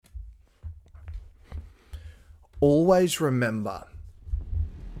always remember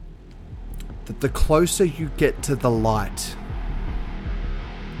that the closer you get to the light,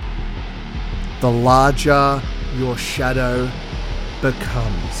 the larger your shadow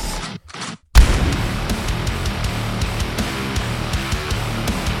becomes.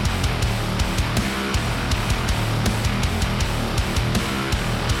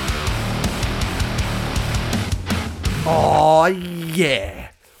 Oh yeah,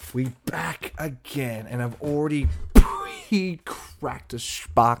 we back again, and I've already pre-cracked a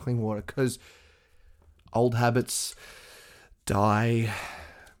sparkling water because old habits die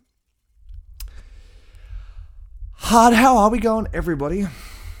hard. How are we going, everybody?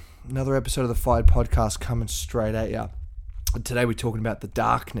 Another episode of the Fired Podcast coming straight at you. And today we're talking about the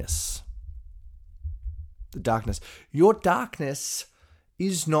darkness. The darkness. Your darkness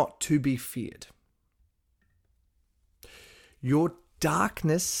is not to be feared. Your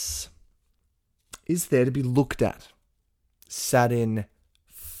darkness is there to be looked at, sat in,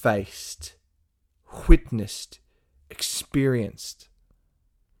 faced, witnessed, experienced.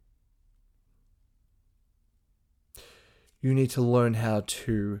 You need to learn how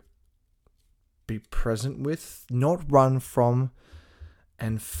to be present with, not run from,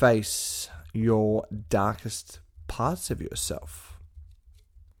 and face your darkest parts of yourself.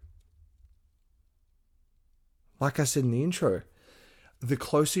 Like I said in the intro, the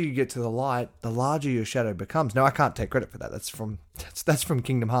closer you get to the light, the larger your shadow becomes. Now, I can't take credit for that. That's from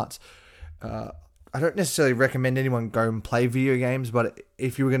Kingdom Hearts. I don't necessarily recommend anyone go and play video games, but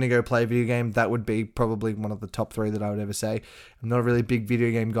if you were going to go play a video game, that would be probably one of the top 3 that I would ever say. I'm not a really big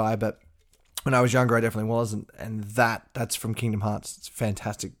video game guy, but when I was younger, I definitely was, and that's from Kingdom Hearts. It's a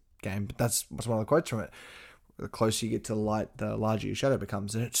fantastic game, but that's one of the quotes from it. The closer you get to the light, the larger your shadow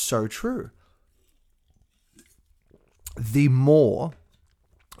becomes, and it's so true. The more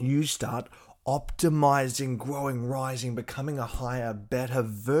you start optimizing, growing, rising, becoming a higher, better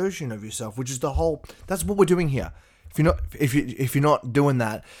version of yourself, which is that's what we're doing here. If you're not doing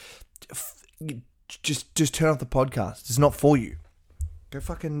that, just turn off the podcast. It's not for you. Go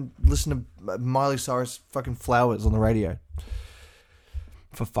fucking listen to Miley Cyrus fucking Flowers on the radio.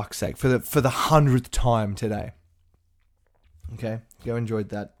 For fuck's sake, for the 100th time today. Okay, go enjoy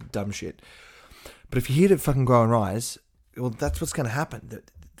that dumb shit. But if you're here to fucking grow and rise, well, that's what's going to happen.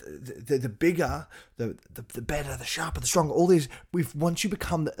 The bigger, the better, the sharper, the stronger. All these, once you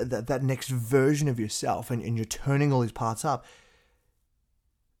become that next version of yourself, and you're turning all these parts up,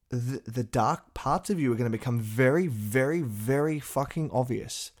 the dark parts of you are going to become very, very, very fucking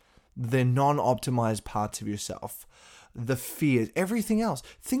obvious. The non-optimized parts of yourself, the fears, everything else.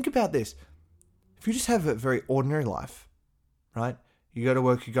 Think about this. If you just have a very ordinary life, right? You go to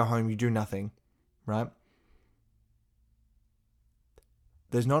work, you go home, you do nothing. Right?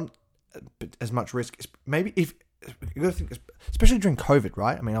 There's not as much risk. Maybe if you got to think, especially during COVID,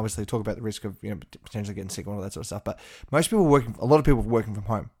 right? I mean, obviously, talk about the risk of potentially getting sick and all that sort of stuff. But a lot of people are working from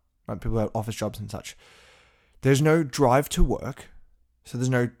home. Right? People have office jobs and such. There's no drive to work, so there's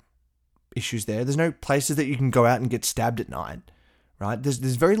no issues there. There's no places that you can go out and get stabbed at night. Right? There's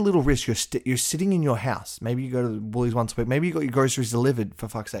very little risk. You're sitting in your house. Maybe you go to Woolies once a week. Maybe you got your groceries delivered, for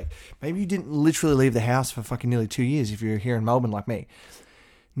fuck's sake. Maybe you didn't literally leave the house for fucking nearly 2 years if you're here in Melbourne like me.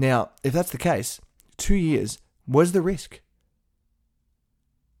 Now, if that's the case, 2 years, where's the risk?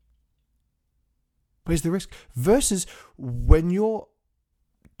 Where's the risk? Versus when you're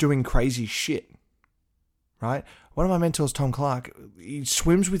doing crazy shit, right? One of my mentors, Tom Clark, he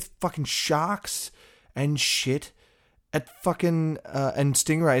swims with fucking sharks and shit at fucking, and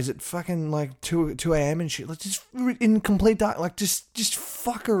stingrays at fucking like 2 a.m. and shit. Like just in complete dark, like just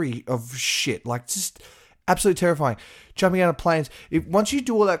fuckery of shit. Like just absolutely terrifying. Jumping out of planes. Once you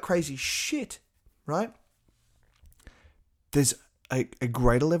do all that crazy shit, right? There's a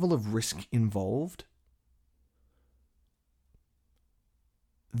greater level of risk involved.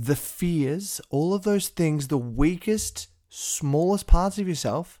 The fears, all of those things, the weakest, smallest parts of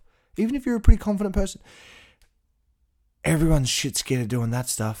yourself, even if you're a pretty confident person, everyone's shit scared of doing that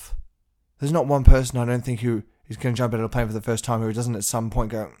stuff. There's not one person, I don't think, who is going to jump out of a plane for the first time who doesn't at some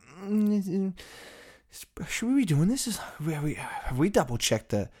point go, should we be doing this? Have we double checked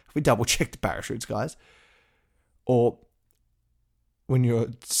the parachutes, guys? Or when you're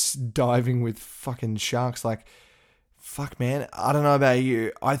diving with fucking sharks, like, fuck, man, I don't know about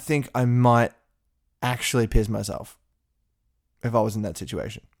you. I think I might actually piss myself if I was in that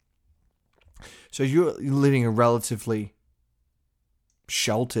situation. So you're living a relatively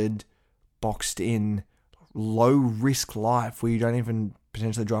sheltered, boxed in, low risk life where you don't even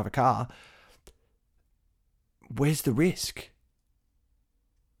potentially drive a car. Where's the risk?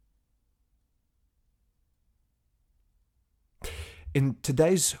 In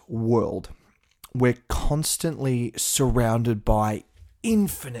today's world, we're constantly surrounded by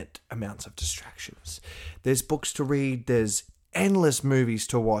infinite amounts of distractions. There's books to read, there's endless movies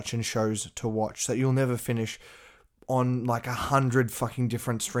to watch and shows to watch that you'll never finish on like 100 fucking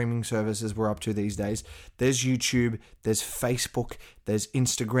different streaming services we're up to these days. There's YouTube, there's Facebook, there's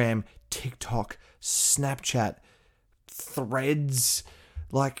Instagram, TikTok, Snapchat, Threads,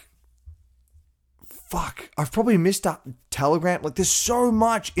 like, fuck, I've probably missed up Telegram. Like, there's so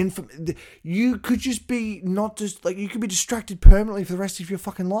much info. You could just be you could be distracted permanently for the rest of your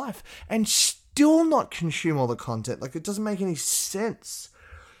fucking life and still not consume all the content. Like, it doesn't make any sense,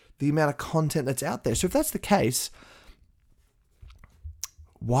 the amount of content that's out there. So if that's the case,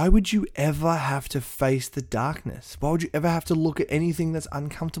 why would you ever have to face the darkness? Why would you ever have to look at anything that's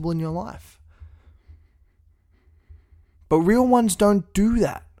uncomfortable in your life? But real ones don't do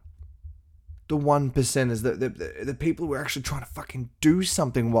that. The 1%ers, the people who are actually trying to fucking do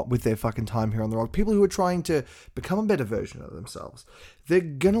something with their fucking time here on the rock, people who are trying to become a better version of themselves, they're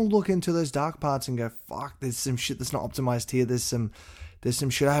gonna look into those dark parts and go, fuck, there's some shit that's not optimized here, there's some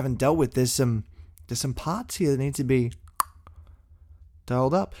shit I haven't dealt with, there's some parts here that need to be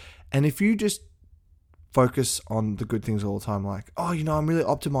dialed up. And if you just focus on the good things all the time, like, oh, I'm really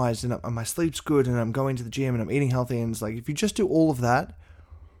optimized and my sleep's good and I'm going to the gym and I'm eating healthy, and it's like, if you just do all of that,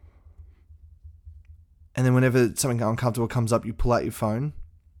 and then whenever something uncomfortable comes up, you pull out your phone,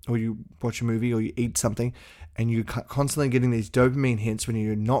 or you watch a movie, or you eat something, and you're constantly getting these dopamine hits when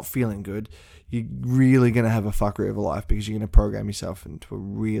you're not feeling good, you're really going to have a fuckery of a life, because you're going to program yourself into a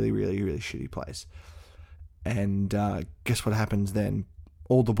really, really, really shitty place. And guess what happens then?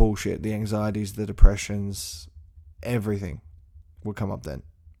 All the bullshit, the anxieties, the depressions, everything will come up then.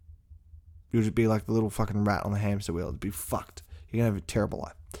 You'll just be like the little fucking rat on the hamster wheel. It'll be fucked. You're going to have a terrible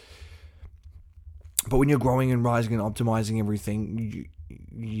life. But when you're growing and rising and optimizing everything,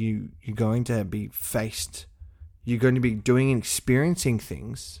 you're going to be faced. You're going to be doing and experiencing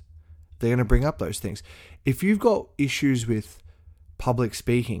things. They're going to bring up those things. If you've got issues with public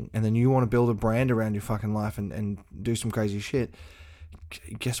speaking and then you want to build a brand around your fucking life and do some crazy shit,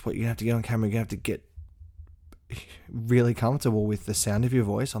 guess what? You're going to have to get on camera. You're going to have to get really comfortable with the sound of your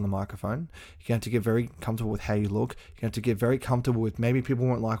voice on the microphone. You're going to have to get very comfortable with how you look. You're going to have to get very comfortable with, maybe people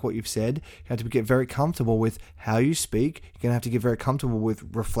won't like what you've said. You have to get very comfortable with how you speak. You're going to have to get very comfortable with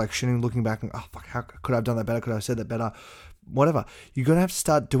reflection and looking back and, oh fuck, how could I have done that better? Could I have said that better? Whatever. You're going to have to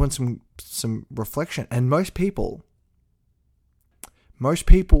start doing some reflection. And most people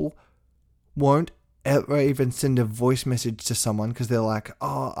won't ever even send a voice message to someone because they're like,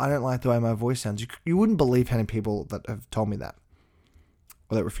 oh, I don't like the way my voice sounds. You wouldn't believe how many people that have told me that,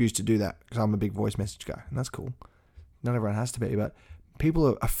 or that refuse to do that, because I'm a big voice message guy, and that's cool. Not everyone has to be, but people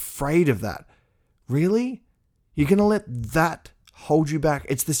are afraid of that. Really? You're going to let that hold you back?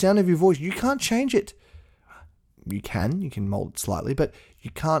 It's the sound of your voice. You can't change it. You can mold it slightly, but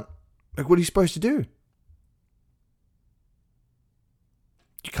you can't. Like, what are you supposed to do?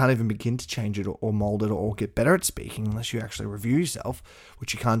 You can't even begin to change it or mold it or get better at speaking unless you actually review yourself,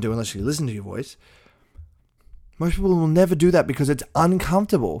 which you can't do unless you listen to your voice. Most people will never do that because it's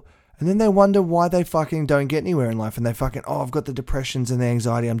uncomfortable. And then they wonder why they fucking don't get anywhere in life. And they fucking, oh, I've got the depressions and the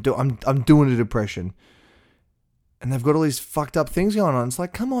anxiety. I'm doing a depression. And they've got all these fucked up things going on. It's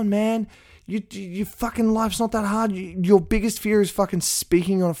like, come on, man. Your fucking life's not that hard. Your biggest fear is fucking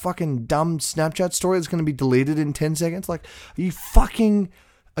speaking on a fucking dumb Snapchat story that's going to be deleted in 10 seconds. Like,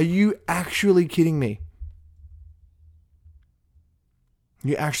 are you actually kidding me?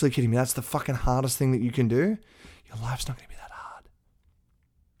 You're actually kidding me. That's the fucking hardest thing that you can do? Your life's not going to be that hard.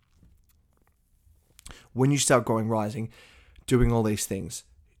 When you start growing, rising, doing all these things,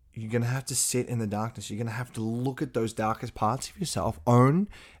 you're going to have to sit in the darkness. You're going to have to look at those darkest parts of yourself, own,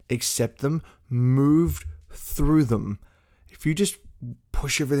 accept them, move through them. If you just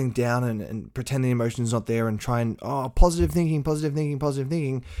push everything down and pretend the emotion's not there and try and, positive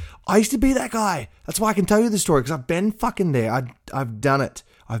thinking. I used to be that guy. That's why I can tell you the story, because I've been fucking there. I've done it.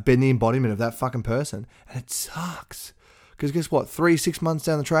 I've been the embodiment of that fucking person. And it sucks. Because guess what? 3-6 months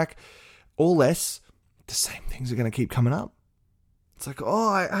down the track or less, the same things are going to keep coming up. It's like,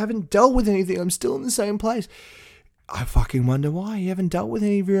 I haven't dealt with anything. I'm still in the same place. I fucking wonder why. You haven't dealt with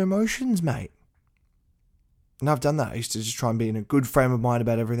any of your emotions, mate. And I've done that. I used to just try and be in a good frame of mind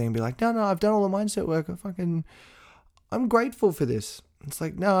about everything and be like, no, I've done all the mindset work. I'm grateful for this. It's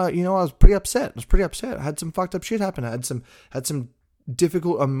like, no, I was pretty upset. I had some fucked up shit happen. I had some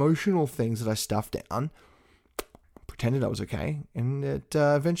difficult emotional things that I stuffed down, pretended I was okay, and it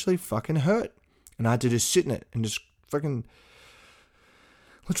eventually fucking hurt. And I had to just sit in it and just fucking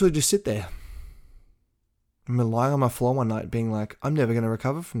literally just sit there. I remember lying on my floor one night being like, I'm never going to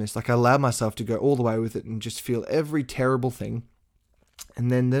recover from this. Like, I allowed myself to go all the way with it and just feel every terrible thing.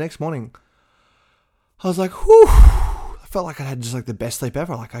 And then the next morning, I was like, whew. I felt like I had just like the best sleep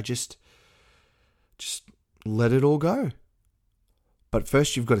ever. Like, I just let it all go. But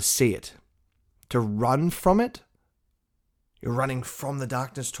first, you've got to see it. To run from it, you're running from the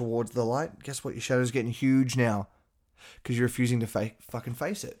darkness towards the light. Guess what? Your shadow's getting huge now because you're refusing to fucking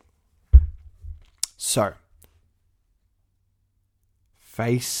face it. So,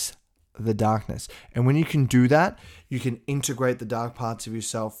 face the darkness. And when you can do that, you can integrate the dark parts of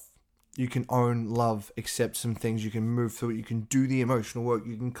yourself. You can own, love, accept some things. You can move through it. You can do the emotional work.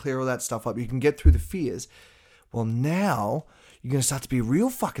 You can clear all that stuff up. You can get through the fears. Well, now you're going to start to be a real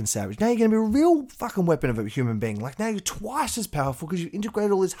fucking savage. Now you're going to be a real fucking weapon of a human being. Like, now you're twice as powerful because you've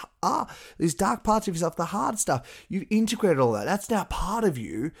integrated all these dark parts of yourself, the hard stuff. You've integrated all that. That's now part of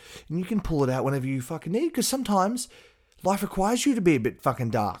you, and you can pull it out whenever you fucking need. Because sometimes life requires you to be a bit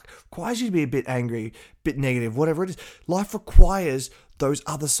fucking dark, requires you to be a bit angry, a bit negative, whatever it is. Life requires those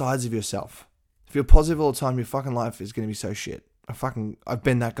other sides of yourself. If you're positive all the time, your fucking life is going to be so shit. I've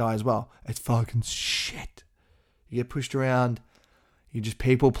been that guy as well. It's fucking shit. You get pushed around. You just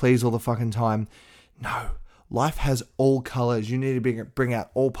people please all the fucking time. No. Life has all colors. You need to bring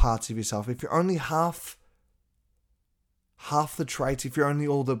out all parts of yourself. If you're only half the traits, if you're only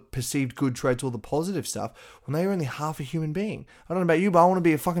all the perceived good traits, all the positive stuff, well, now you're only half a human being. I don't know about you, but I want to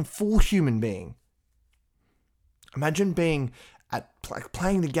be a fucking full human being. Imagine being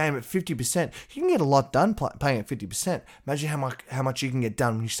playing the game at 50%. You can get a lot done playing at 50%. Imagine how much you can get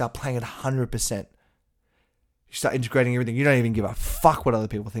done when you start playing at 100%. You start integrating everything. You don't even give a fuck what other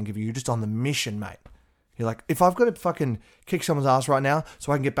people think of you. You're just on the mission, mate. You're like, if I've got to fucking kick someone's ass right now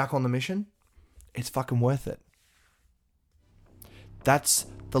so I can get back on the mission, it's fucking worth it. That's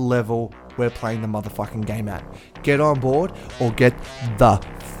the level we're playing the motherfucking game at. Get on board or get the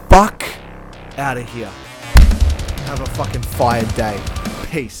fuck out of here. Have a fucking fire day.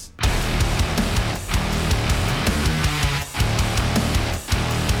 Peace.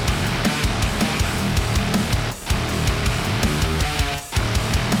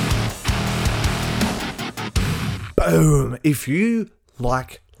 Boom. If you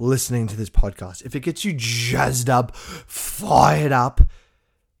like listening to this podcast, if it gets you jazzed up, fired up,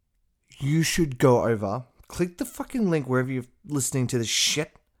 you should go over, click the fucking link wherever you're listening to this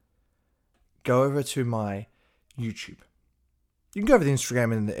shit, go over to my YouTube. You can go over the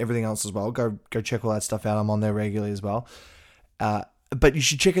Instagram and everything else as well. Go check all that stuff out. I'm on there regularly as well. But you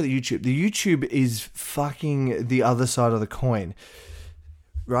should check out the YouTube. The YouTube is fucking the other side of the coin,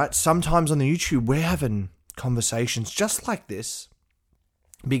 right? Sometimes on the YouTube, we're having conversations just like this.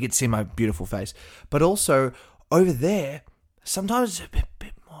 But you can see my beautiful face. But also, over there, sometimes it's a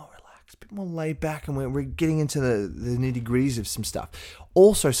bit more relaxed, a bit more laid back, and we're getting into the nitty-gritties of some stuff.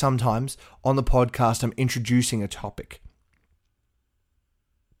 Also, sometimes on the podcast, I'm introducing a topic.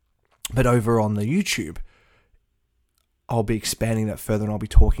 But over on the YouTube, I'll be expanding that further, and I'll be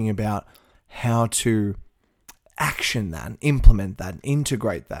talking about how to action that, and implement that, and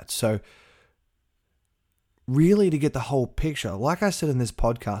integrate that. So, really, to get the whole picture, like I said in this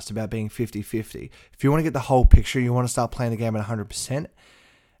podcast about being 50-50, if you want to get the whole picture, you want to start playing the game at 100%,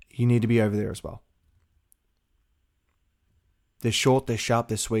 you need to be over there as well. They're short, they're sharp,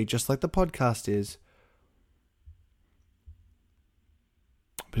 they're sweet, just like the podcast is.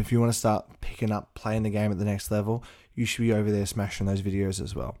 But if you want to start picking up, playing the game at the next level, you should be over there smashing those videos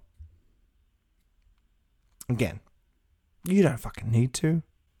as well. Again, you don't fucking need to.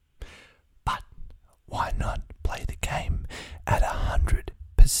 But why not play the game at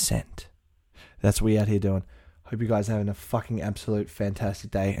 100%? That's what we out here doing. Hope you guys are having a fucking absolute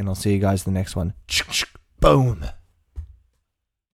fantastic day, and I'll see you guys in the next one. Boom.